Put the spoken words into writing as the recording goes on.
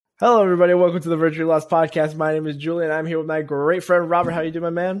Hello, everybody. Welcome to the Virtually Lost Podcast. My name is Julian. I'm here with my great friend Robert. How you doing, my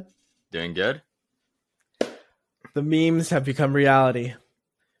man? Doing good. The memes have become reality.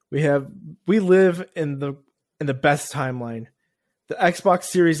 We live in the best timeline. The Xbox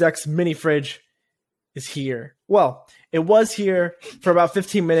Series X mini fridge is here. Well, it was here for about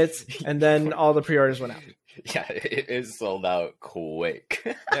 15 minutes, and then all the pre-orders went out. Yeah, it is sold out quick.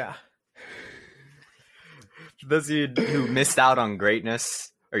 Yeah. For those of you who missed out on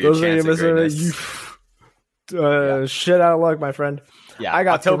greatness, or your Those chance of at you greatness. shit out of luck, my friend. Yeah, I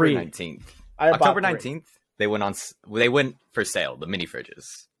got October 3. 19th. I October bought 19th, they went for sale, the mini fridges.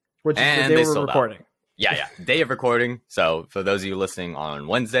 which is and the day they we're sold out. recording. Yeah, day of recording. So for those of you listening on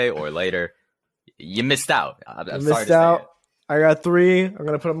Wednesday or later, you missed out. I'm sorry Missed to out. say it. I got 3. I'm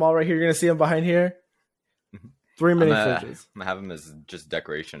going to put them all right here. You're going to see them behind here. 3 mini fridges. I'm gonna have them as just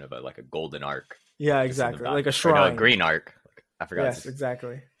decoration of a golden arc. Yeah, Just in the exactly. back. Like a Or shrine. no, a green arc. I forgot. Yes,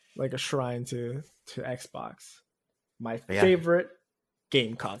 exactly. Like a shrine to Xbox. My Yeah. favorite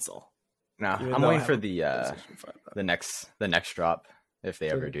game console. No, Even I'm though I waiting have for a the PlayStation 5, though. the next drop, if they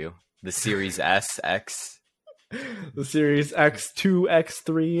ever do. The Series S, X. The Series X2,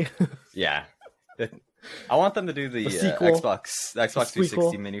 X3. Yeah. I want them to do the sequel. Xbox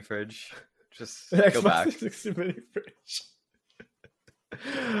 360 mini fridge. Just The go Xbox back. 360 mini fridge.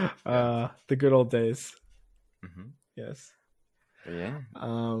 The good old days. hmm Yes. Yeah.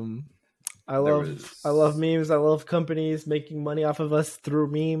 I love memes. I love companies making money off of us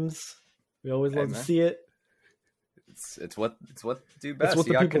through memes. We always love to man. see it. It's what do best. what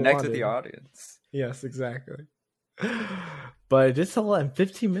You the gotta people connect with wanted. the audience. Yes, exactly. But it did sell out in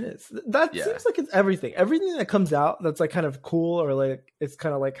 15 minutes. That Yeah. seems like it's everything. Everything that comes out that's like kind of cool or like it's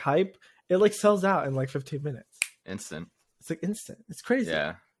kind of like hype, it like sells out in like 15 minutes. Instant. It's like instant. It's crazy.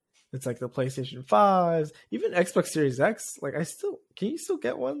 Yeah. It's like the PlayStation 5s, even Xbox Series X. Like can you still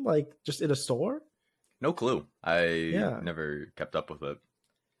get one like just in a store? No clue. I never kept up with it.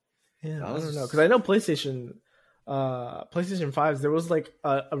 Yeah, I don't know, because I know PlayStation 5s, there was like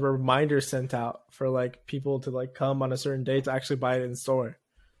a reminder sent out for like people to like come on a certain day to actually buy it in store.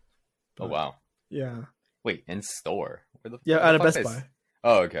 Oh wow. Yeah. Wait, in store? Where Yeah, where at the a fuck Best is- Buy.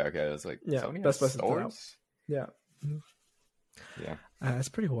 Oh, okay. I was like, Yeah, Sony Best Buy has sent it out. stores? Yeah. Yeah. It's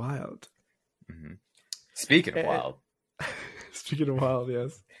pretty wild. hmm Speaking of wild, Speaking of wild,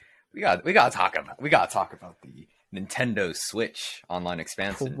 yes. we gotta talk about the Nintendo Switch online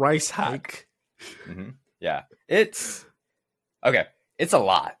expansion. Price hike. Yeah, it's okay. It's a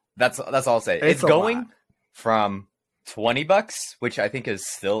lot. That's all I'll say. It's a going lot. from $20, which I think is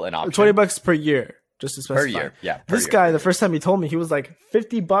still an option. $20 per year, just to specify. per year. Yeah, per This year. guy, the first time he told me, he was like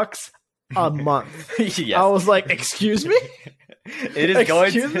 $50 a month. Yes. I was like, excuse me? It is going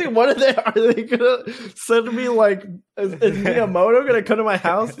Excuse to. me, what are they gonna send me? Like, is Miyamoto gonna come to my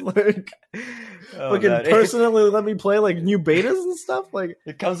house, like, Oh, and man. personally let me play like new betas and stuff? Like,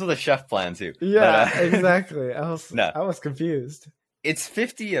 It comes with a chef plan too. yeah, But, exactly. I No. was confused. It's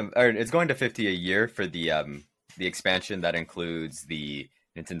 50, or it's going to 50 a year for the expansion that includes the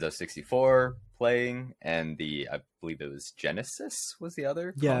Nintendo 64 playing and I believe it was Genesis was the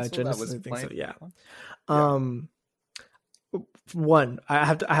other. Yeah, console Genesis, That was I think so, playing? yeah. Yeah. One, I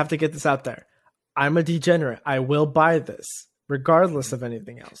have to get this out there. I'm a degenerate. I will buy this regardless of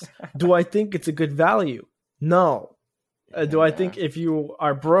anything else. Do I think it's a good value? No. Do I think if you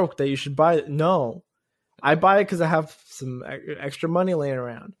are broke that you should buy it? No. I buy it because I have some extra money laying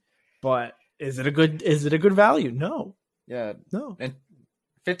around. But is it a good value? No. Yeah, No. and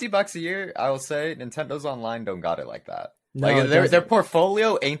 $50 a year. I will say Nintendo's online don't got it like that. No, Like it their doesn't.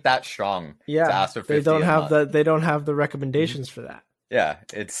 portfolio ain't that strong. Yeah, to ask for 50 they don't a have month. they don't have the recommendations for that. Yeah,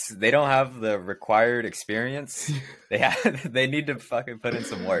 they don't have the required experience. They need to fucking put in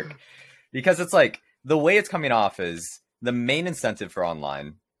some work because it's like the way it's coming off is the main incentive for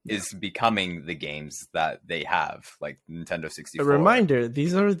online is becoming the games that they have, like Nintendo 64. A reminder: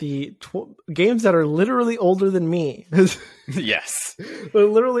 these are the games that are literally older than me. Yes. They're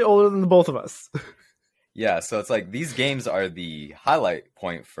literally older than the both of us. Yeah, so it's like these games are the highlight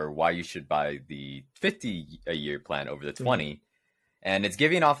point for why you should buy the 50 a year plan over the 20. And it's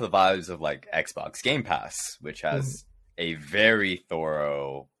giving off the vibes of like Xbox Game Pass, which has a very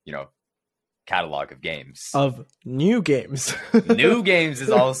thorough, catalog of games. Of new games. New games is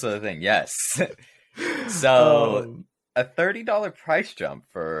also a thing, yes. So a $30 price jump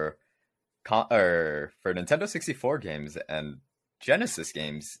for Nintendo 64 games and Genesis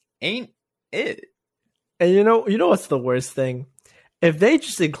games ain't it. And you know what's the worst thing? If they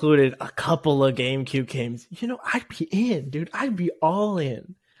just included a couple of GameCube games, I'd be in, dude. I'd be all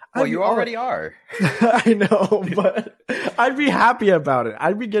in. Well, you already are. I know, but I'd be happy about it.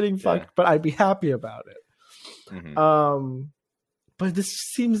 I'd be getting fucked, but I'd be happy about it. Mm-hmm. But this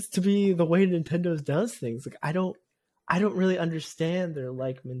seems to be the way Nintendo does things. Like I don't really understand their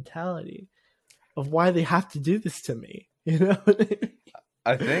like mentality of why they have to do this to me. You know?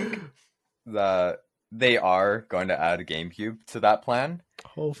 I think that they are going to add a GameCube to that plan.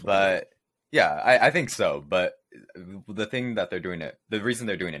 Hopefully. But yeah, I think so. But the thing that the reason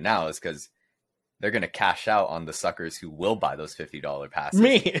they're doing it now is because they're going to cash out on the suckers who will buy those $50 passes.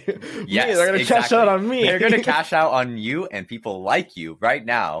 Me. Yes, me. They're going to cash out on me. They're going to cash out on you and people like you right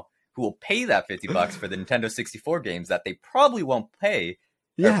now who will pay that $50 for the Nintendo 64 games that they probably won't pay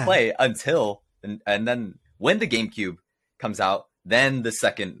or play until and then when the GameCube comes out, then the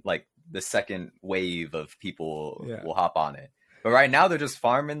second wave of people will hop on it. But right now they're just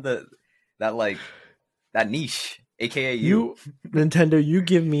farming that niche, aka you. Nintendo, you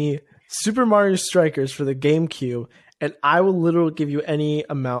give me Super Mario Strikers for the GameCube, and I will literally give you any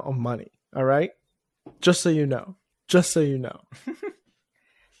amount of money. All right, just so you know. Just so you know.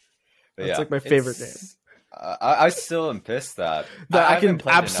 That's like my favorite game. I still am pissed that I can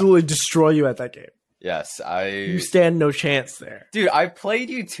absolutely destroy you at that game. Yes, you stand no chance there, dude. I played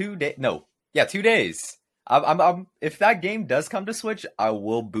you 2 days. No, yeah, 2 days. I'm if that game does come to Switch, I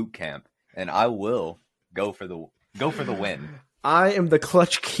will boot camp and I will go for the win. I am the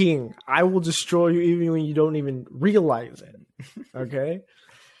clutch king. I will destroy you even when you don't even realize it. Okay,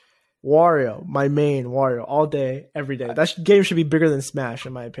 Wario, my main Wario, all day, every day. That game should be bigger than Smash,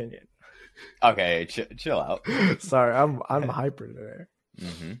 in my opinion. Okay, chill out. Sorry, I'm hyper today.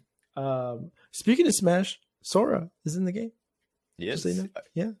 Mm-hmm. Speaking of Smash, Sora is in the game. Yes. So you know?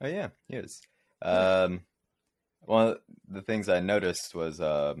 Yeah. Oh yeah, he is. One of the things I noticed was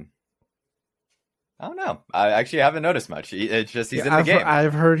I don't know. I actually haven't noticed much. It's just he's in the game.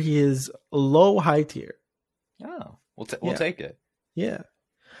 I've heard he is low high tier. Oh, we'll take it. Yeah.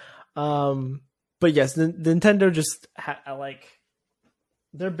 But yes, Nintendo just like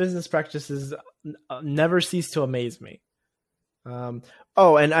their business practices never cease to amaze me.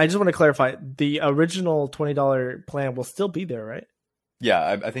 Oh, and I just want to clarify: the original $20 plan will still be there, right?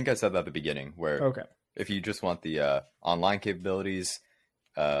 Yeah, I think I said that at the beginning. Where okay, if you just want the online capabilities,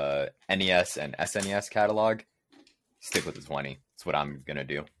 NES and SNES catalog, stick with the 20. That's what I'm gonna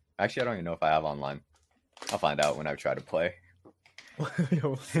do. Actually, I don't even know if I have online. I'll find out when I try to play.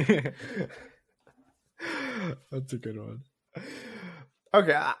 That's a good one.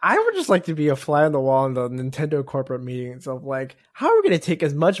 Okay, I would just like to be a fly on the wall in the Nintendo corporate meetings of like, how are we going to take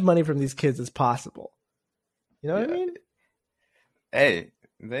as much money from these kids as possible? You know what I mean? Hey,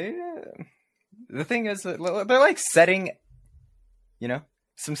 the thing is, they're like setting,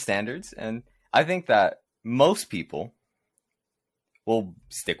 some standards, and I think that most people will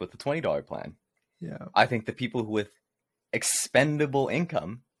stick with the $20 plan. Yeah. I think the people with expendable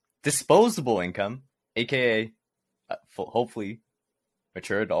income, disposable income, aka hopefully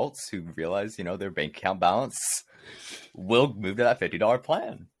mature adults who realize, their bank account balance will move to that $50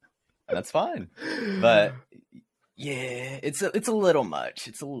 plan. And that's fine. But yeah, it's a little much.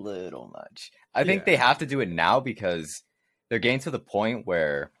 It's a little much. I think they have to do it now because they're getting to the point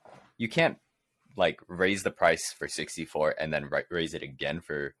where you can't like raise the price for 64 and then raise it again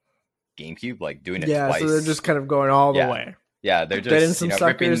for GameCube, like doing it twice. So they're just kind of going all the way. Yeah, they're just getting some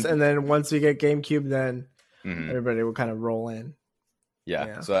suckers, and then once we get GameCube, then everybody will kind of roll in.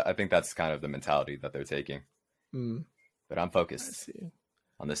 Yeah, so I think that's kind of the mentality that they're taking. But I'm focused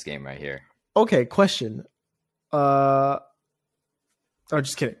on this game right here. Okay, question. Oh,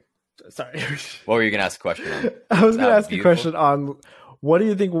 just kidding. Sorry. What were you gonna ask a question on? I was gonna ask a question on what do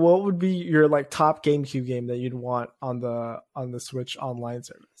you think? What would be your like top GameCube game that you'd want on the Switch online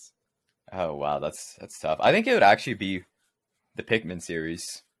service? Oh wow, that's tough. I think it would actually be the Pikmin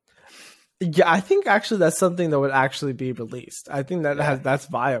series. Yeah, I think actually that's something that would actually be released. I think that that's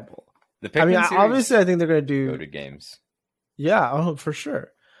viable. The Pikmin series, obviously, I think they're going to do go to games. Yeah, for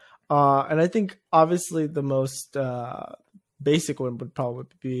sure. And I think obviously the most basic one would probably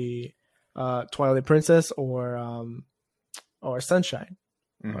be Twilight Princess or Sunshine.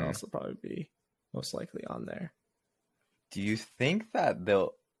 Would also probably be most likely on there. Do you think that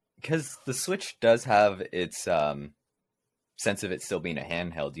they'll? Because the Switch does have its sense of it still being a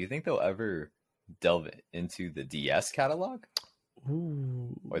handheld. Do you think they'll ever delve into the DS catalog?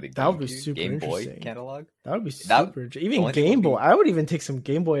 Ooh, or the that would be super Game Boy interesting. catalog? That would be super. Even Game Boy. I would even take some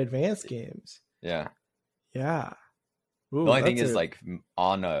Game Boy Advance games. Yeah. Yeah. Ooh, the only thing is like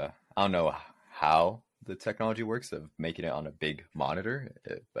on a, I don't know how the technology works of making it on a big monitor,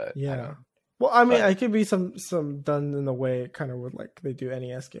 but yeah. Well, I mean, But- it could be some done in the way kind of with like they do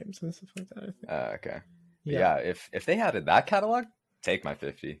NES games and stuff like that. I think. Okay. Yeah. If they had that catalog, take my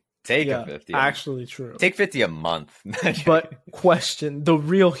 50. Take a 50. Actually, true. Take 50 a month. But the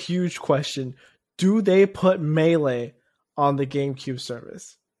real huge question: do they put Melee on the GameCube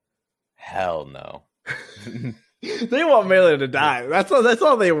service? Hell no. They want Melee to die. That's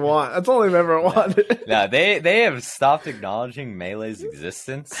all they want. That's all they've ever wanted. No, they have stopped acknowledging Melee's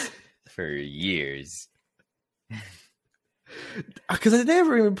existence for years. Because they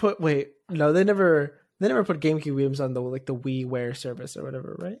never even put. Wait, no, they never put GameCube games on the WiiWare service or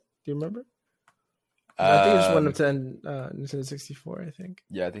whatever, right? Do you remember? I think it just went up to Nintendo 64. I think.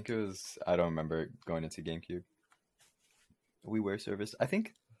 Yeah, I think it was. I don't remember going into GameCube. WiiWare service. I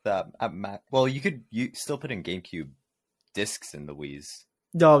think that well, you still put in GameCube discs in the Wii's.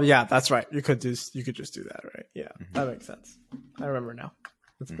 Oh yeah, that's right. You could just do that, right? Yeah, that makes sense. I remember now.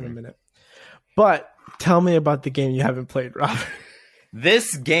 It's been a minute. But tell me about the game you haven't played, Robert.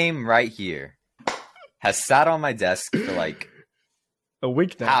 This game right here has sat on my desk for like a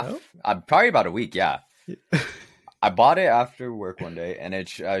week now. Probably about a week. Yeah. I bought it after work one day, and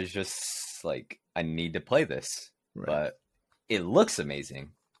I was just like, I need to play this, but it looks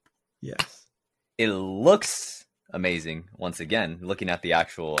amazing. Yes, it looks amazing. Once again, looking at the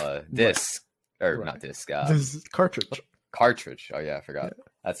actual disc or not disc, this is cartridge. Cartridge. Oh yeah, I forgot. Yeah.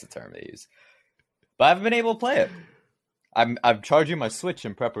 That's the term they use. But I haven't been able to play it. I'm charging my Switch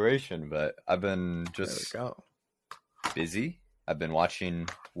in preparation, but I've been just busy. I've been watching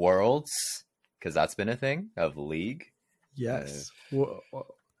Worlds because that's been a thing of League. Yes,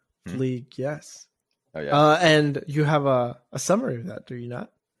 League. Yes. Oh yeah. And you have a summary of that, do you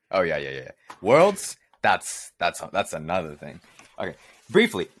not? Oh yeah. Worlds. That's another thing. Okay,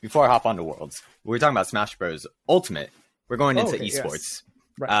 briefly before I hop onto Worlds, we were talking about Smash Bros. Ultimate. We're going into esports.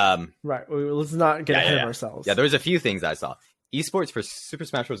 Yes. Right. Let's not get ahead of ourselves. Yeah, there was a few things I saw. Esports for Super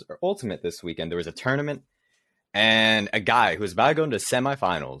Smash Bros. Ultimate this weekend. There was a tournament, and a guy who was about to go into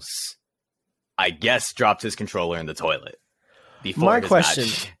semifinals, I guess, dropped his controller in the toilet. Before his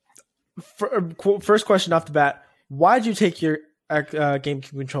match. First question off the bat: why'd you take your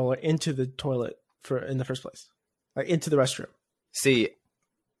GameCube controller into the toilet in the first place, like into the restroom? See,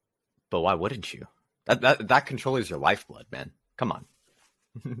 but why wouldn't you? That controller's your lifeblood, man. Come on.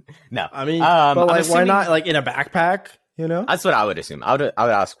 No, I mean, but like, why not like in a backpack? You know, that's what I would assume. I would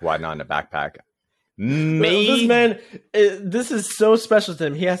ask why not in a backpack. This man, this is so special to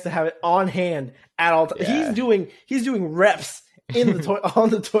him. He has to have it on hand at all times. Yeah. He's doing reps in the on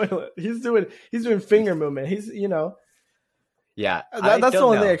the toilet. He's doing finger movement. Yeah, that's the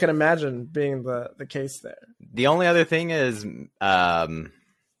only thing I can imagine being the case there. The only other thing is,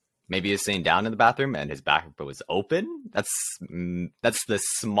 maybe he's sitting down in the bathroom and his back was open. That's the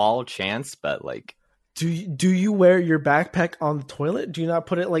small chance, but like, do you wear your backpack on the toilet? Do you not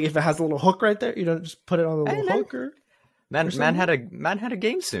put it like if it has a little hook right there? You don't just put it on the little hook or? Man had a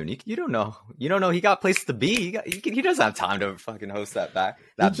game soon. You don't know. You don't know. He got places to be. He doesn't have time to fucking host that bag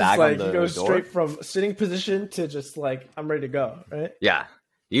on the door. He goes straight from sitting position to just like, I'm ready to go. Right? Yeah.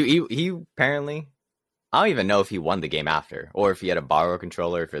 He apparently. I don't even know if he won the game after, or if he had to borrow a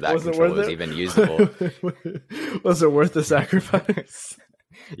controller for that controller was even usable. Was it worth the sacrifice?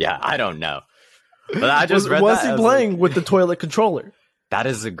 Yeah, I don't know. But I just was he playing with the toilet controller? That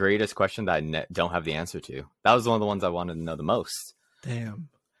is the greatest question that I don't have the answer to. That was one of the ones I wanted to know the most. Damn.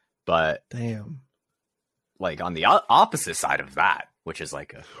 But like on the opposite side of that, which is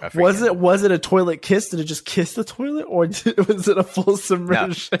like was it a toilet kiss? Did it just kiss the toilet, or was it a full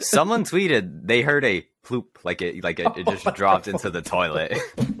submersion? No, someone tweeted they heard a ploop, like it just dropped into the toilet.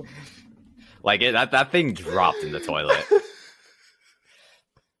 Like that thing dropped in the toilet.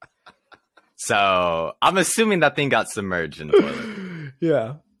 So I'm assuming that thing got submerged in the toilet.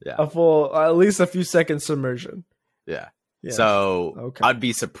 Yeah. A full, at least a few seconds submersion. Yeah. So I'd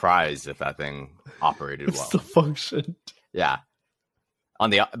be surprised if that thing operated well. Still functioned. Yeah.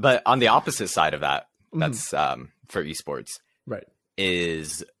 But on the opposite side of that, that's for esports. Right.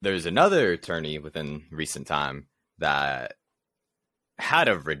 There's another tourney within recent time that had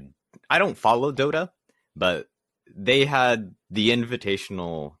I don't follow Dota, but they had the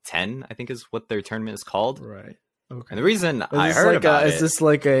Invitational 10, I think is what their tournament is called. Right. Okay. And the reason I heard about it... Is this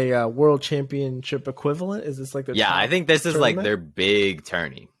like a world championship equivalent? Is this like their I think this is like their big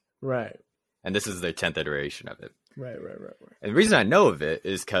tourney. Right. And this is their 10th iteration of it. Right. And the reason I know of it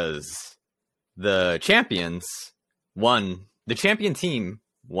is because the champion team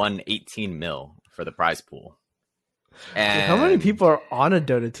won 18 mil for the prize pool. And how many people are on a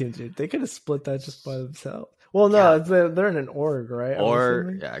Dota team, dude? They could have split that just by themselves. Well, no, Yeah. they're in an org, right? I'm Or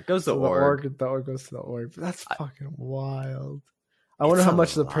assuming. yeah, it goes to So org. the org goes to the org. But that's fucking wild. I It's wonder how a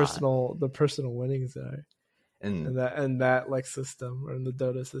much lot. the personal winnings are And in that like system or in the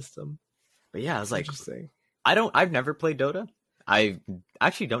Dota system. but yeah, I was like, Interesting. I've never played Dota. I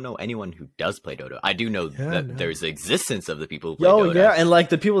actually don't know anyone who does play Dota. I do know that there's the existence of the people who play Dota. Yeah, and like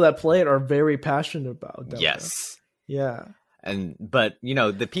the people that play it are very passionate about Dota. Yes. Yeah. But you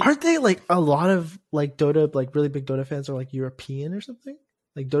know, the people aren't they like a lot of like Dota, like really big Dota fans are like European or something?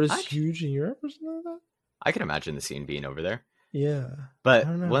 Like Dota's huge in Europe or something like that? I can imagine the scene being over there. Yeah. But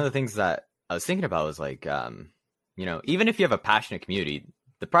one of the things that I was thinking about was like, you know, even if you have a passionate community,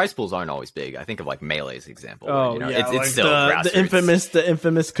 the prize pools aren't always big. I think of like Melee's example. Oh, you know, yeah, it's like still the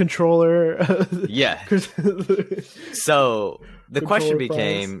infamous controller. Yeah. So the question Controller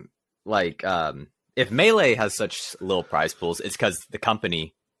became like, if Melee has such little prize pools, it's because the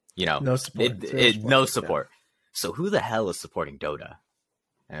company, you know, no support. No support. Yeah. So who the hell is supporting Dota?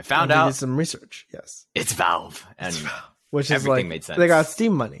 And I found we out did some research. Yes, it's Valve, and which is everything like made sense. They got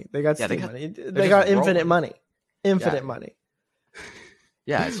Steam money. They got Steam money. They got infinite money. Infinite money.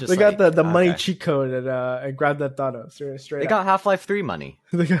 Yeah, it's just they got the money cheat code and Grand Theft Auto straight. They got Half-Life 3 money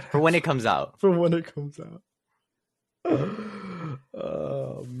for when it comes out. For when it comes out.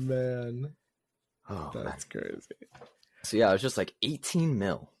 Oh man, that's crazy. So yeah, it was just like 18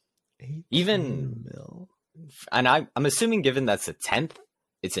 mil. 18 mil. And I'm assuming, given that's the 10th,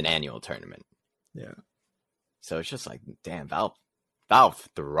 it's an annual tournament. Yeah. So it's just like, damn, Valve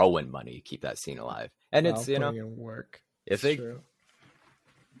throwing money to keep that scene alive, and Valve it's, you know, in work. If they,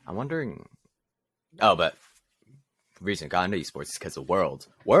 I'm wondering. Oh, but the reason I got into esports is because of Worlds.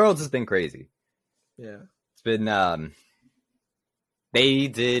 Worlds has been crazy. Yeah, it's been. They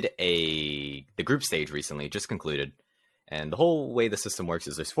did the group stage recently, just concluded, and the whole way the system works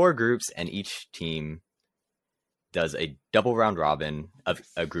is there's 4 groups, and each team does a double round robin of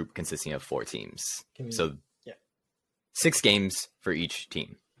a group consisting of 4 teams. So 6 games for each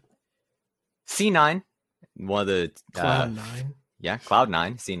team. C9, one of the Cloud9. Yeah,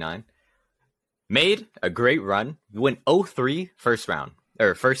 Cloud9, C9 made a great run. Went 0-3 first round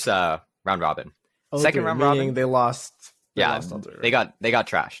round robin. Second round robin, they lost. They got trashed.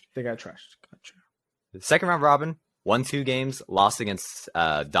 They got trashed. Gotcha. The second round robin, won 2 games, lost against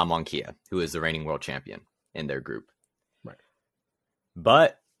Damwon Kia, who is the reigning world champion in their group. Right.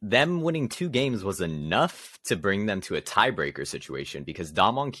 But them winning 2 games was enough to bring them to a tiebreaker situation because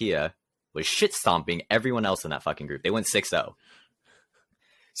Damwon Kia was shit stomping everyone else in that fucking group. They went 6-0.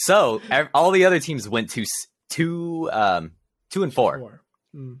 So all the other teams went to 2-4.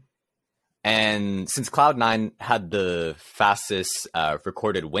 And since Cloud9 had the fastest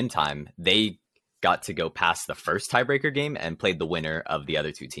recorded win time, they got to go past the first tiebreaker game and played the winner of the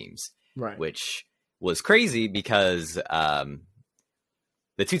other 2 teams. Right. Which was crazy because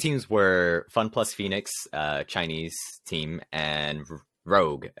the 2 teams were Fun Plus Phoenix, Chinese team, and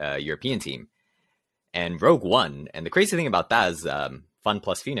Rogue, European team. And Rogue won. And the crazy thing about that is Fun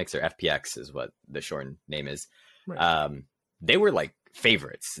Plus Phoenix, or FPX is what the short name is. Right. They were like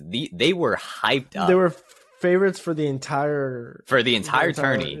favorites. They were hyped up. They were favorites for the entire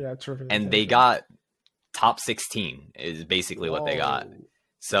tourney. Yeah, and they got top 16 is basically what they got.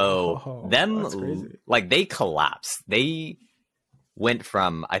 So like they collapsed. They went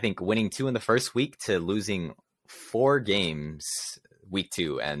from, I think, winning 2 in the first week to losing 4 games week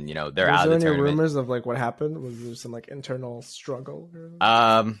 2, and you know they're out of the tournament. Any rumors of like what happened? Was there some like internal struggle?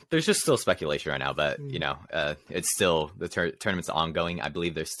 There's just still speculation right now, but you know, it's still the tournament's ongoing. I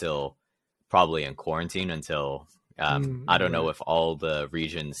believe they're still probably in quarantine until I don't know if all the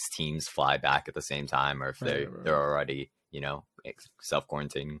region's teams fly back at the same time, or if they're already, you know,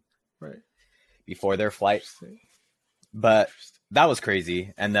 self-quarantining before their flight. But that was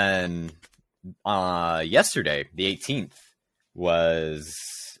crazy. And then yesterday, the 18th, was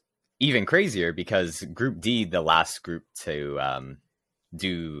even crazier because Group D, the last group to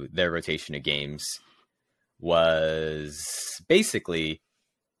do their rotation of games, was basically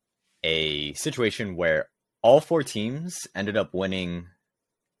a situation where all 4 teams ended up winning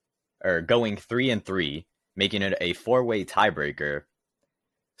or going 3-3, making it a 4-way tiebreaker.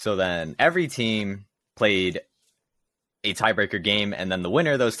 So then every team played a tiebreaker game, and then the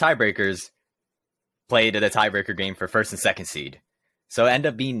winner of those tiebreakers played at a tiebreaker game for first and second seed. So it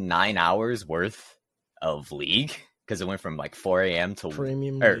ended up being 9 hours worth of league because it went from like 4 a.m. to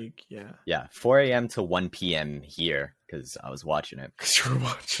premium league. Yeah, 4 a.m. to 1 p.m. here because I was watching it. Because you were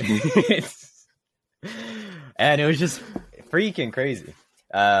watching it. And it was just freaking crazy.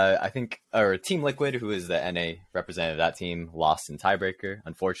 I think Team Liquid, who is the NA representative of that team, lost in tiebreaker,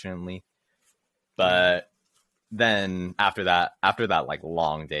 unfortunately. But then after that like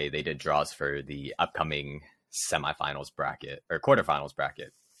long day, they did draws for the upcoming semifinals bracket or quarterfinals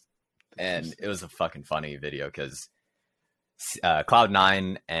bracket, and it was a fucking funny video because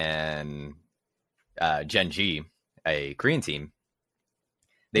Cloud9 and Gen G, a Korean team,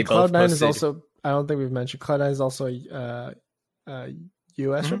 they both Cloud9 posted... is also, I don't think we've mentioned, Cloud9 is also a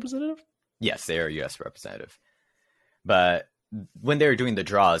US representative. Yes, they are a US representative, but when they were doing the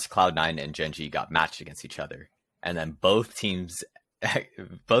draws, Cloud9 and Gen G got matched against each other, and then both teams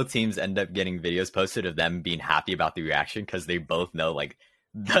end up getting videos posted of them being happy about the reaction because they both know like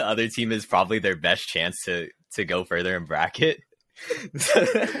the other team is probably their best chance to go further in bracket.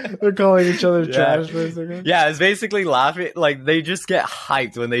 They're calling each other trash, basically. Yeah, it's basically laughing. Like they just get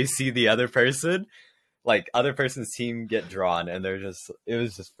hyped when they see the other person, like other person's team get drawn, and it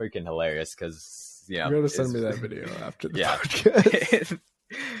was just freaking hilarious because you're gonna send me that video after the podcast.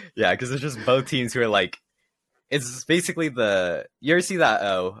 Yeah, because it's just both teams who are like, it's basically you ever see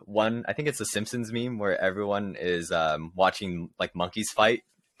that one, I think it's a Simpsons meme where everyone is watching like monkeys fight,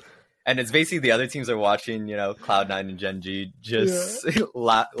 and it's basically the other teams are watching, you know, Cloud9 and Gen G just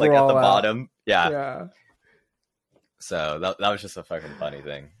like at the bottom. Yeah. So that was just a fucking funny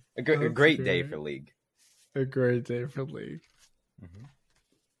thing. A great day for League. A great day for League. Mm-hmm.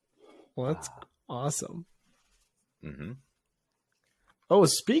 Well, that's awesome. Mm-hmm. Oh,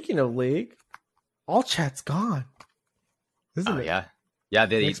 speaking of League, all chat's gone, isn't it? Yeah.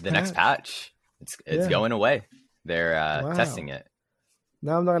 The next patch, it's going away. They're testing it.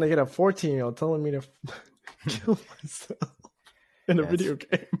 Now I'm not gonna get a 14-year-old telling me to kill myself in a video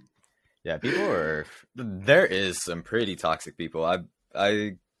game. Yeah, there is some pretty toxic people.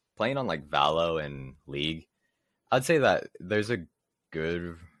 I playing on like Valo and League. I'd say that there's a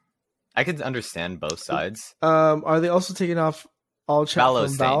good. I can understand both sides. Are they also taking off all chat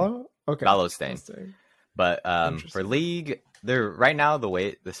from Valo? Okay, Valo's staying. But for League, right now the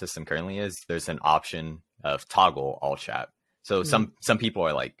way the system currently is, there's an option of toggle all chat. So some people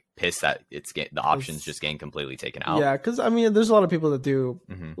are like pissed that the options just getting completely taken out. Yeah, because I mean, there's a lot of people that do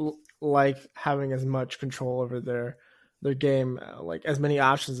like having as much control over their game, like as many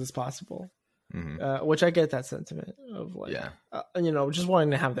options as possible. Which I get that sentiment of like, just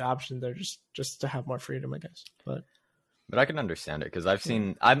wanting to have the option there, just to have more freedom, I guess. But I can understand it because I've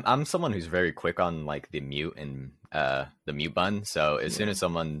seen. I'm someone who's very quick on like the mute and the mute button. So as soon as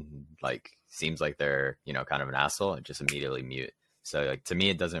someone like seems like they're kind of an asshole, I just immediately mute. So like to me,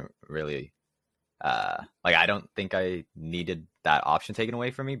 it doesn't really like I don't think I needed that option taken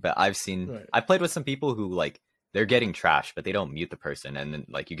away from me. But I've played with some people who like they're getting trashed, but they don't mute the person, and then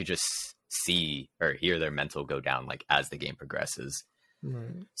like you could just see or hear their mental go down like as the game progresses.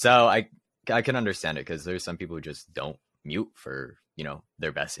 Right. So I can understand it because there's some people who just don't mute for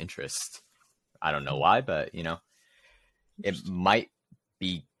their best interest. I don't know why, but it might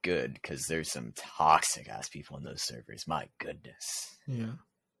be good because there's some toxic ass people in those servers. My goodness. Yeah,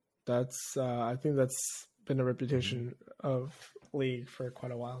 that's I think that's been a reputation of League for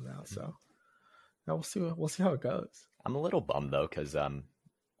quite a while now. So now we'll see how it goes. I'm a little bummed though because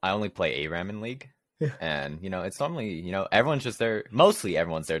I only play ARAM in League. Yeah. And it's normally everyone's just there. Mostly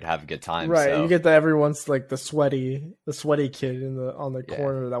everyone's there to have a good time. Right, so. You get that everyone's like the sweaty kid on the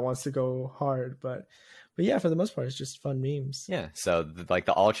corner that wants to go hard, but yeah, for the most part, it's just fun memes. Yeah, so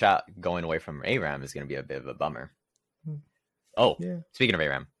the all chat going away from ARAM is going to be a bit of a bummer. Oh, yeah. Speaking of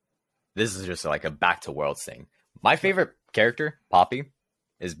ARAM, this is just like a back to Worlds thing. My favorite character, Poppy,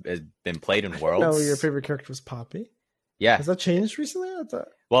 has been played in Worlds. No, your favorite character was Poppy? Yeah. Has that changed recently?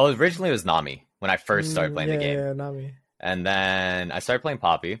 Well, originally it was Nami when I first started playing the game. Yeah, Nami. And then I started playing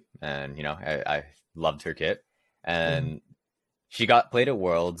Poppy, and I loved her kit. And she got played at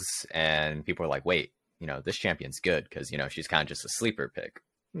Worlds, and people were like, "Wait, this champion's good because she's kind of just a sleeper pick."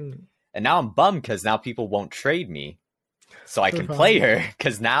 And now I'm bummed because now people won't trade me, so I can play her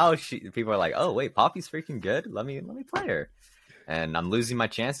because now people are like, "Oh wait, Poppy's freaking good. Let me play her," and I'm losing my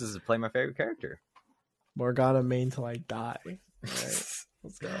chances to play my favorite character. Morgana main till I die. Right.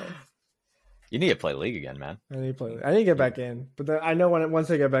 Let's go. You need to play League again, man. I need to get back in, but then I know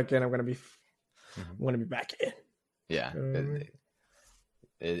once I get back in, I'm gonna be back in. Yeah,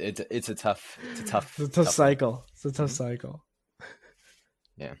 it's a tough cycle. It's a tough cycle.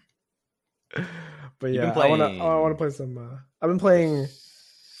 Yeah, but yeah, I want to play some. I've been playing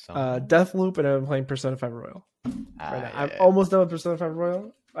Deathloop, and I've been playing Persona 5 Royal. Right now. I'm almost done with Persona 5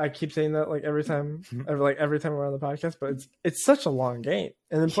 Royal. I keep saying that like every time we're on the podcast, but it's such a long game,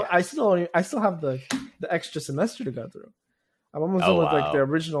 and then I still have the extra semester to go through. I'm almost done with like the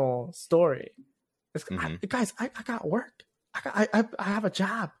original story. Guys, I got work. I have a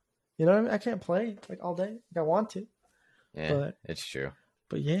job. You know what I mean? I can't play like all day. Like I want to. Yeah, But it's true.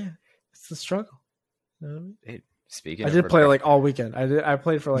 But yeah, it's the struggle. You know what I mean? Hey, speaking I of did play recurring- like all weekend. I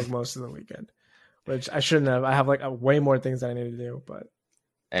played for like most of the weekend, which I shouldn't have. I have like way more things that I need to do, but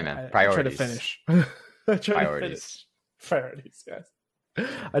Hey man, I try priorities. to finish. I try Priorities. to finish. Priorities, yes.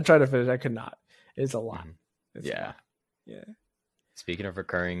 I try to finish. I could not. It's a lot. Mhm. It's a Yeah. lot. Yeah. Speaking of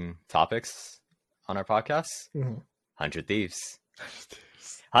recurring topics on our podcast, Mm-hmm. 100 Thieves.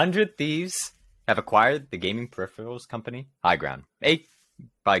 100 Thieves have acquired the gaming peripherals company High Ground.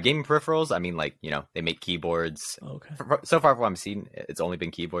 By gaming peripherals, I mean like, you know, they make keyboards. Okay. So far, from what I'm seeing, it's only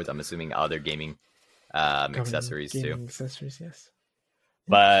been keyboards. I'm assuming other gaming accessories too. Accessories, yes.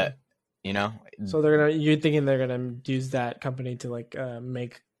 But, you know, So you're thinking they're gonna use that company to like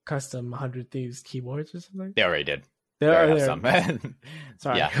make custom 100 Thieves keyboards or something? they already did. They They already already have some.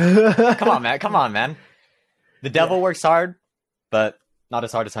 Sorry. Yeah. Come on, man. The devil works hard, but not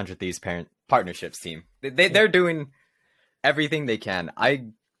as hard as 100 Thieves partnerships team. They're doing everything they can. I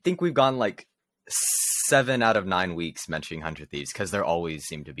think we've gone like 7 out of 9 weeks mentioning 100 Thieves because they're always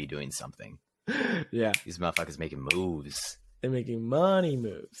seem to be doing something. Yeah. These motherfuckers making moves. They're making money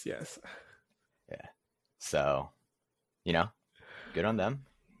moves, yes. Yeah. So, you know, good on them.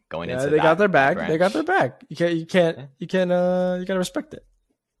 Going Yeah, into they that got their bag. branch. They got their bag. You gotta respect it.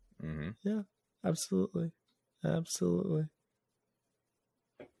 Mm-hmm. Yeah, absolutely. Absolutely.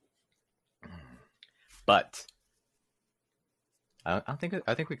 But I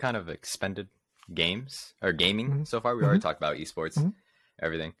think we kind of expended games or gaming so far. We already talked about esports,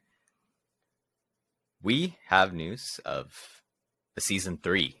 everything. We have news of the season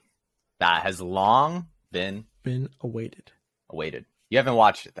 3 that has long been awaited. You haven't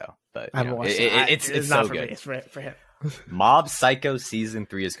watched it though, but I haven't watched it. It's not so for good. me. It's for him. Mob Psycho season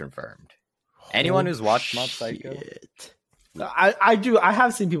 3 is confirmed. Anyone who's watched Mob Psycho? Shit. I do. I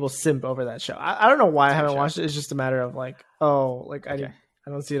have seen people simp over that show. I don't know why I haven't show. watched it. It's just a matter of like, I Okay.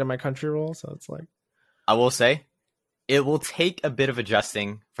 don't see it on my country roll, so it's like I will say, it will take a bit of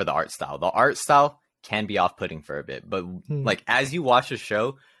adjusting for the art style. The art style can be off-putting for a bit, but like as you watch the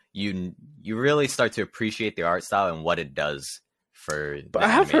show, you really start to appreciate the art style and what it does for. But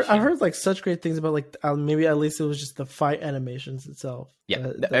I've heard like such great things about like maybe at least it was just the fight animations itself. Yeah,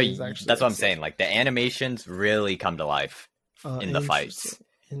 that that's what I'm saying. Like the animations really come to life in the fights.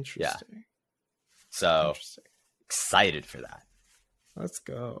 Interesting. Yeah. So excited for that. Let's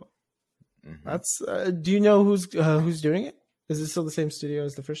go. Mm-hmm. That's. Do you know who's doing it? Is it still the same studio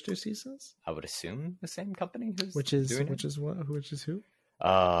as the first 2 seasons? I would assume the same company who's which is doing which it. is what? Which is who?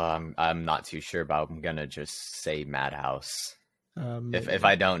 I'm not too sure, but I'm gonna just say Madhouse. Maybe. If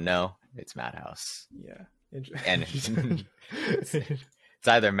I don't know, it's Madhouse. Yeah. And it's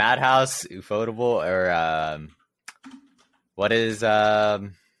either Madhouse, Ufotable, or what is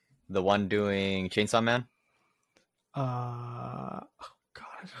the one doing Chainsaw Man? Oh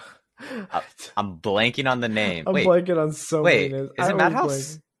God. I'm blanking on the name. I'm blanking on so many names. Is it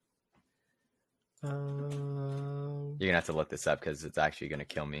Madhouse? Blanking. You're gonna have to look this up because it's actually gonna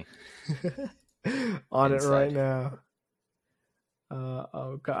kill me. On Inside. it right now.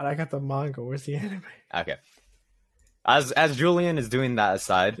 Oh God, I got the manga. Where's the anime? Okay. As Julian is doing that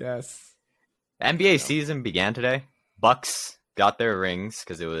aside, Yes. NBA season began today. Bucks got their rings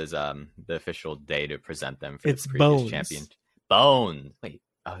because it was the official day to present them for It's the previous Bones. champion. Bones. Wait.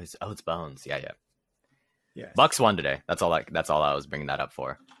 It's Bones. Yeah. Yes. Bucks won today. That's all I was bringing that up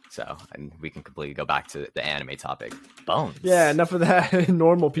for. So, and we can completely go back to the anime topic. Bones. Yeah, enough of that.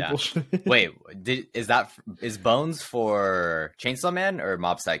 Normal people Yeah. should. Wait, is Bones for Chainsaw Man or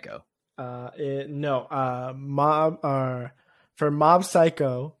Mob Psycho? For Mob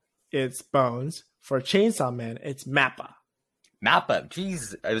Psycho, it's Bones. For Chainsaw Man, it's Mappa. Mappa.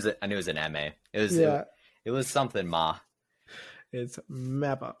 Jeez, I knew it was an MA. It was something, Ma. It's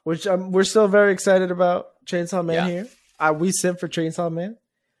Mappa, which we're still very excited about Chainsaw Man here. We simp for Chainsaw Man.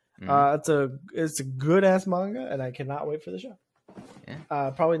 It's a good ass manga, and I cannot wait for the show.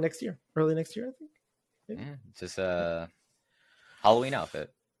 Yeah. Probably next year, early next year, I think. Yeah, just a Halloween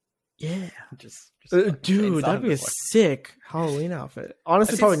outfit. Yeah, Just dude, that'd be a sick Halloween outfit.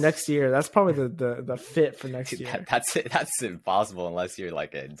 Honestly, probably next year. That's probably the fit for next year. That's impossible unless you're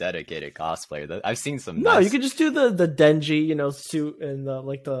like a dedicated cosplayer. I've seen some. No, you could just do the Denji, suit and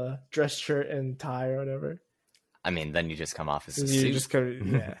the dress shirt and tie or whatever. I mean, then you just come off as a You suit. just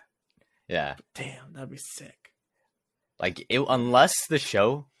yeah. Yeah. Damn, that'd be sick. Like unless the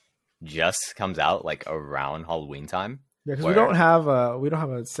show just comes out like around Halloween time. Yeah, because we don't have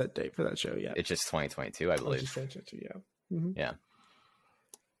a set date for that show yet. It's just 2022, I believe. Just 2022, yeah. Mm-hmm. Yeah.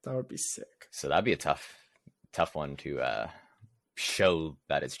 That would be sick. So that'd be a tough one to show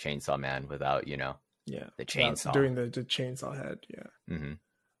that it's Chainsaw Man without, Yeah, the chainsaw. during the chainsaw head. Yeah, Mm-hmm.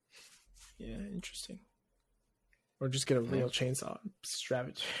 yeah, interesting. Or just get a real chainsaw and strap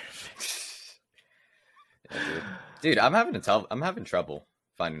it to your face. Yeah, dude, I'm having trouble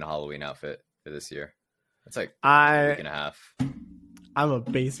finding a Halloween outfit for this year. It's like a week and a half. I'm a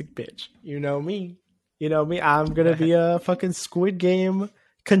basic bitch. You know me. I'm gonna be a fucking Squid Game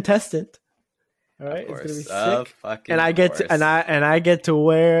contestant. All right, it's gonna be sick. And I get to I get to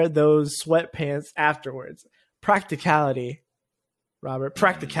wear those sweatpants afterwards. Practicality, Robert.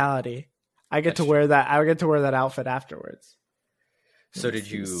 Practicality. I get to wear that. I get to wear that outfit afterwards. So did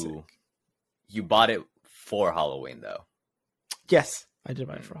you bought it for Halloween though? Yes, I did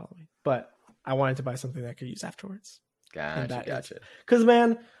buy it for Halloween, but I wanted to buy something that I could use afterwards. Gotcha. Because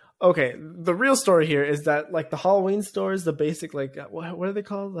man, okay, the real story here is that like the Halloween stores, the basic like what are they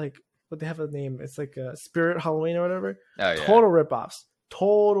called? Like what they have a name? It's like a Spirit Halloween or whatever. Oh, yeah. Total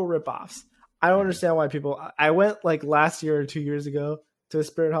ripoffs. I don't understand why people. I went like last year or 2 years ago to a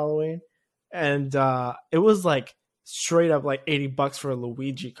Spirit Halloween, and it was like straight up like $80 for a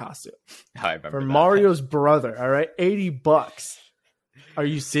Luigi costume. I remember for that. Mario's brother. All right, $80. Are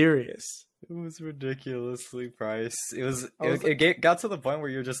you serious? It was ridiculously priced. It got to the point where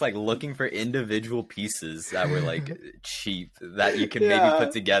you're just like looking for individual pieces that were like cheap that you could maybe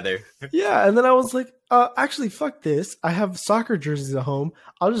put together. Yeah, and then I was like, actually, fuck this. I have soccer jerseys at home.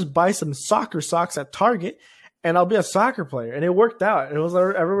 I'll just buy some soccer socks at Target, and I'll be a soccer player. And it worked out. And it was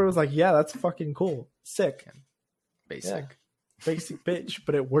everybody was like, yeah, that's fucking cool, sick, basic bitch,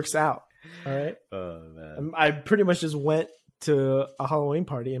 but it works out. All right. Oh man, I pretty much just went to a Halloween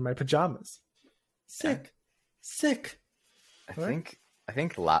party in my pajamas. Sick. I think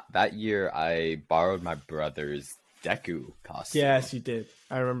that year I borrowed my brother's Deku costume. Yes, you did.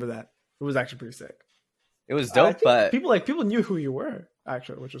 I remember that. It was actually pretty sick. It was dope, but people knew who you were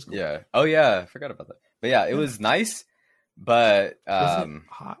actually, which was cool. Yeah. Oh yeah, I forgot about that. But yeah, it was nice, but was it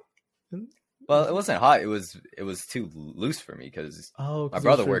hot? Well, it wasn't hot. It was too loose for me because my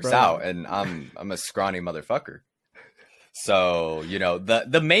brother works out, and I'm a scrawny motherfucker. So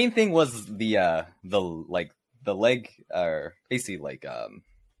the main thing was the leg, or basically like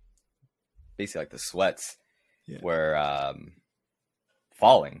the sweats were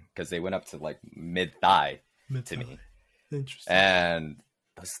falling because they went up to like mid thigh to me. Interesting. And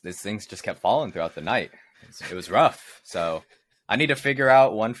these things just kept falling throughout the night. It was rough. So I need to figure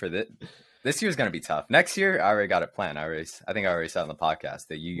out one for this. This year's gonna be tough. Next year, I already got it planned. I think I already said on the podcast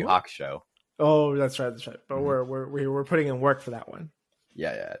the Yu Yu Hakusho show. Oh, that's right. But we're putting in work for that one.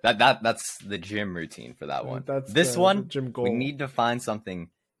 Yeah. That's the gym routine for that one. That's this the one. Gym goal. We need to find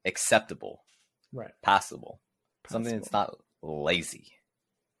something acceptable, right? Passable. Something that's not lazy,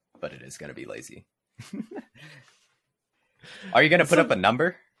 but it is going to be lazy. Are you going to put up a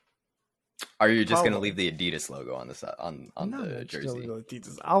number? Or are you just going to leave the Adidas logo on the the jersey?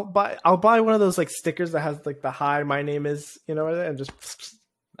 Adidas. I'll buy one of those like stickers that has like the "Hi, my name is," and just.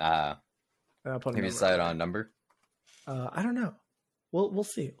 Have you decided on a number? I don't know. We'll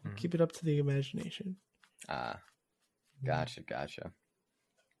see. We'll keep it up to the imagination. Gotcha.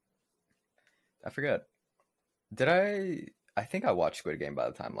 I forget. Did I think I watched Squid Game by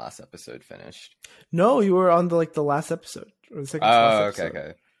the time last episode finished. No, you were on the last episode. Or the second last episode.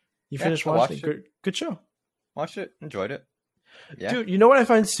 Okay. You finished watching it. Good show. Watched it. Enjoyed it. Yeah. Dude, you know what I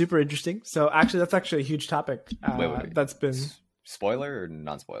find super interesting? So actually, that's actually a huge topic. Wait. That's been... Spoiler or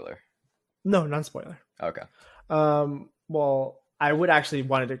non-spoiler? No, non-spoiler. Okay. Well, I would actually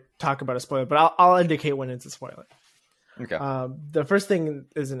wanted to talk about a spoiler, but I'll indicate when it's a spoiler. Okay. The first thing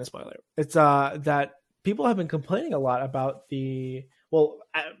isn't a spoiler. It's that people have been complaining a lot about the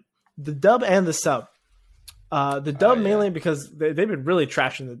dub and the sub. The dub mainly because they've been really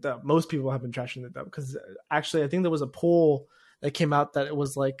trashing the dub. Most people have been trashing the dub because actually I think there was a poll that came out that it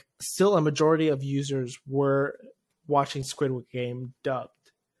was like still a majority of users were watching Squid Game dubbed,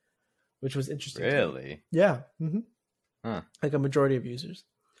 which was interesting. Really? Yeah. Mm-hmm. Huh. Like a majority of users.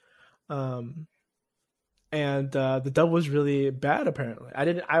 And the dub was really bad apparently.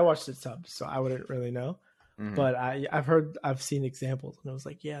 I watched it sub, so I wouldn't really know. Mm-hmm. But I've seen examples and I was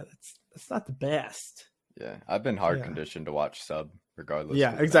like, yeah, that's not the best. Yeah. I've been hard conditioned to watch sub regardless.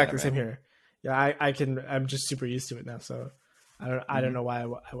 Yeah, exactly. Same here. Yeah, I'm just super used to it now, so I don't know why I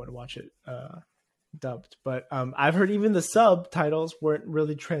would watch it dubbed. But I've heard even the subtitles weren't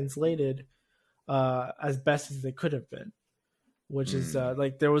really translated as best as they could have been, which is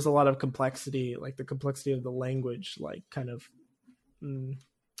like there was a lot of complexity, like the complexity of the language, like kind of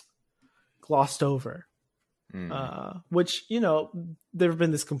glossed over Which, you know, there have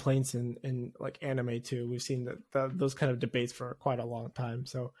been these complaints in like anime too. We've seen those kind of debates for quite a long time.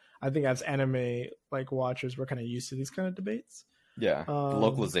 So I think as anime like watchers, we're kind of used to these kind of debates. Yeah,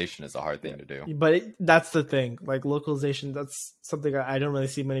 localization is a hard thing to do. But that's the thing. Like localization, that's something I don't really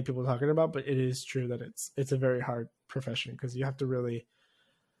see many people talking about. But it is true that it's a very hard profession because you have to really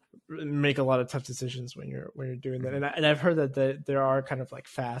make a lot of tough decisions when you're doing that. And I've heard that there are kind of like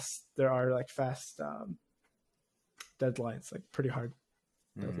fast deadlines, like pretty hard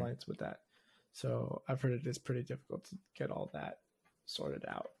deadlines with that. So I've heard it is pretty difficult to get all that sorted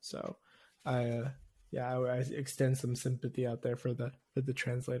out. So I extend some sympathy out there for the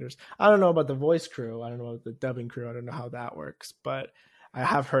translators. I don't know about the voice crew. I don't know about the dubbing crew. I don't know how that works, but I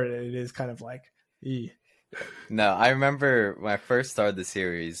have heard it is kind of like, No, I remember when I first started the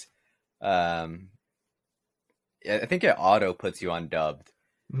series, I think it auto puts you on dubbed.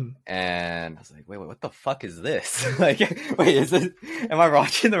 And I was like, wait, what the fuck is this? Like, wait, am I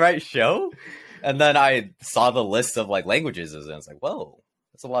watching the right show? And then I saw the list of like languages and I was like, whoa,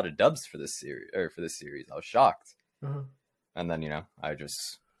 that's a lot of dubs for this series. I was shocked. And then, you know, I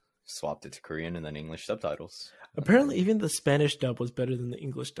just swapped it to Korean and then English subtitles. Apparently even the Spanish dub was better than the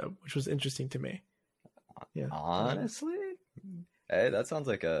English dub, which was interesting to me. Yeah. Honestly, hey, that sounds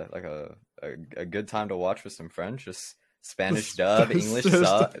like a good time to watch with some friends. Just Spanish dub, English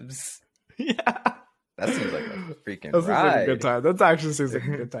subs. Yeah, that seems like a freaking that ride. Like a good time. That actually seems like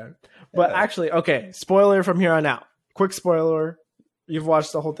a good time. But actually, okay, spoiler from here on out. Quick spoiler. You've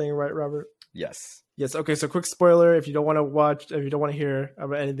watched the whole thing, right, Robert? Yes. Yes. Okay, so quick spoiler. If you don't want to hear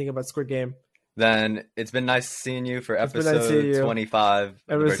about anything about Squid Game, then it's been nice seeing you for episode 25.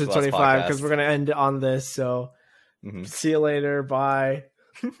 Episode 25, because we're gonna end on this. So see you later. Bye.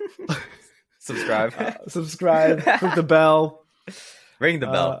 Subscribe. Click the bell. Ring the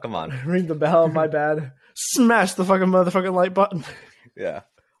bell. Come on. Ring the bell. My bad. Smash the fucking motherfucking like button. Yeah.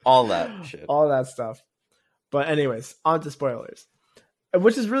 All that shit. All that stuff. But anyways, on to spoilers,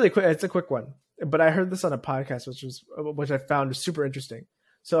 which is really quick. It's a quick one, but I heard this on a podcast, which I found super interesting.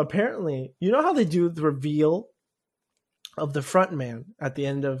 So apparently, you know how they do the reveal of the front man at the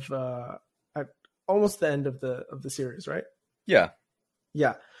end of at almost the end of the series, right? Yeah.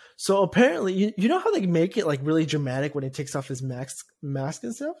 Yeah. So apparently, you know how they make it like really dramatic when he takes off his mask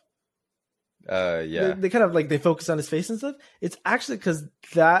and stuff? Yeah. They kind of like they focus on his face and stuff. It's actually because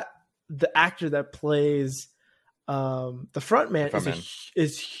the actor that plays the front man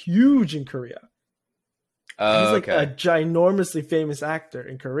is huge in Korea. He's like a ginormously famous actor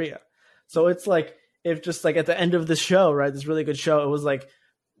in Korea. So it's like if just like at the end of the show, right, this really good show, it was like,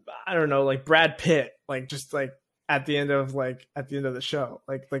 I don't know, like Brad Pitt, like just like at the end of the show,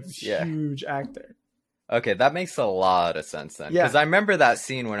 like huge actor. Okay, that makes a lot of sense then. Because I remember that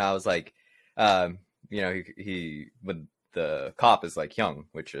scene when I was like, you know, he when the cop is like Hyung,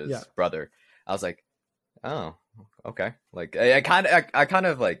 which is brother. I was like, oh, okay. Like I kind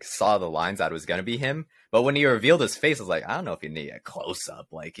of like saw the lines that it was gonna be him, but when he revealed his face, I was like, I don't know if you need a close up.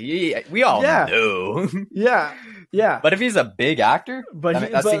 Like we all knew. yeah. But if he's a big actor,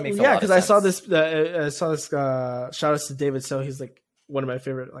 that scene makes a lot of sense. Because I saw this. Shout outs to David. So he's like one of my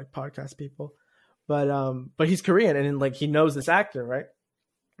favorite like podcast people, but he's Korean and like he knows this actor, right?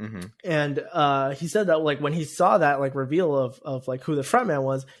 And he said that like when he saw that like reveal of like who the frontman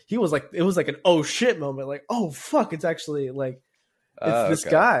was, he was like, it was like an oh shit moment, like oh fuck, it's actually like it's this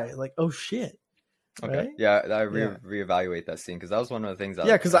guy, like oh shit. Okay, right? Yeah, I reevaluate that scene because that was one of the things.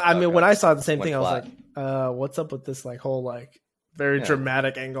 Because I mean, when I saw the same thing, I was like, what's up with this like whole like very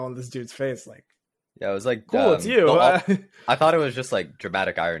dramatic angle on this dude's face? Like, yeah, it was like cool, it's you. I thought it was just like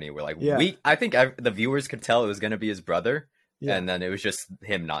dramatic irony. Where like I think the viewers could tell it was going to be his brother. Yeah. And then it was just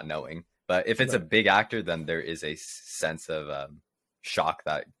him not knowing. But if it's a big actor, then there is a sense of shock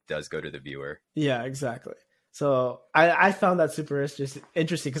that does go to the viewer. Yeah, exactly. So I found that super interesting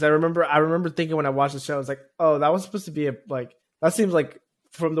because I remember thinking when I watched the show, I was like, oh, that was supposed to be that seems like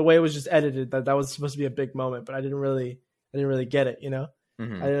from the way it was just edited that was supposed to be a big moment, but I didn't really get it, you know? I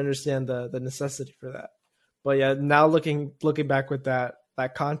didn't understand the necessity for that. But yeah, now looking back with that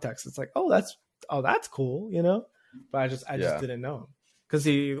context, it's like, oh, that's cool, you know? But I just didn't know him because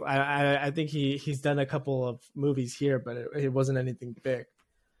I think he's done a couple of movies here, but it wasn't anything big.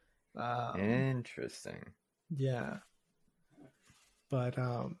 Interesting. Yeah. But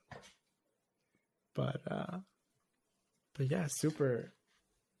yeah, super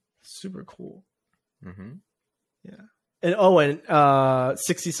cool. Yeah. And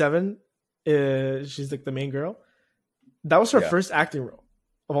 67 she's like the main girl. That was her first acting role.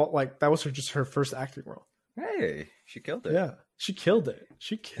 That was her first acting role. Hey, she killed it. Yeah, she killed it.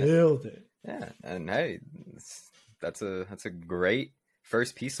 Yeah, and hey, that's a great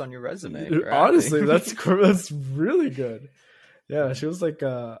first piece on your resume. Honestly, that's really good. Yeah, she was like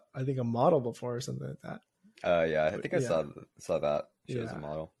I think a model before or something like that. Yeah, I think I saw that. She was a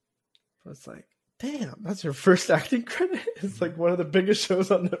model. But it's like, damn, that's your first acting credit. It's like one of the biggest shows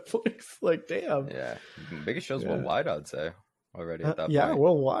on Netflix. Like, damn. Yeah, biggest shows worldwide, I'd say already at that point. Yeah,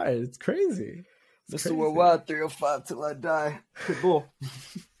 worldwide. It's crazy. Mr. Worldwide 305 till I die. Pitbull.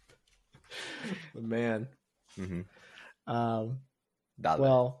 Man. Mm-hmm. Well, that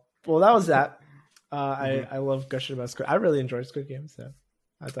was that. I love gushing about Squid. I really enjoyed Squid Game, so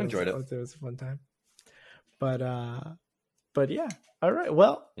I thought it was a fun time. But yeah, all right.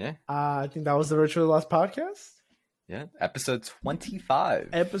 Well, yeah. I think that was the Virtually Lost podcast. Yeah, episode 25.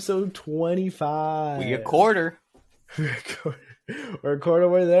 Episode 25. We a quarter. We're a quarter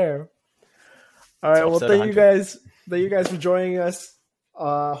way there. All right. Well, thank you guys. Thank you guys for joining us.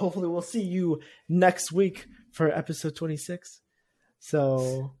 Hopefully, we'll see you next week for episode 26.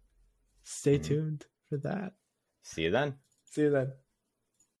 So stay tuned for that. See you then. See you then.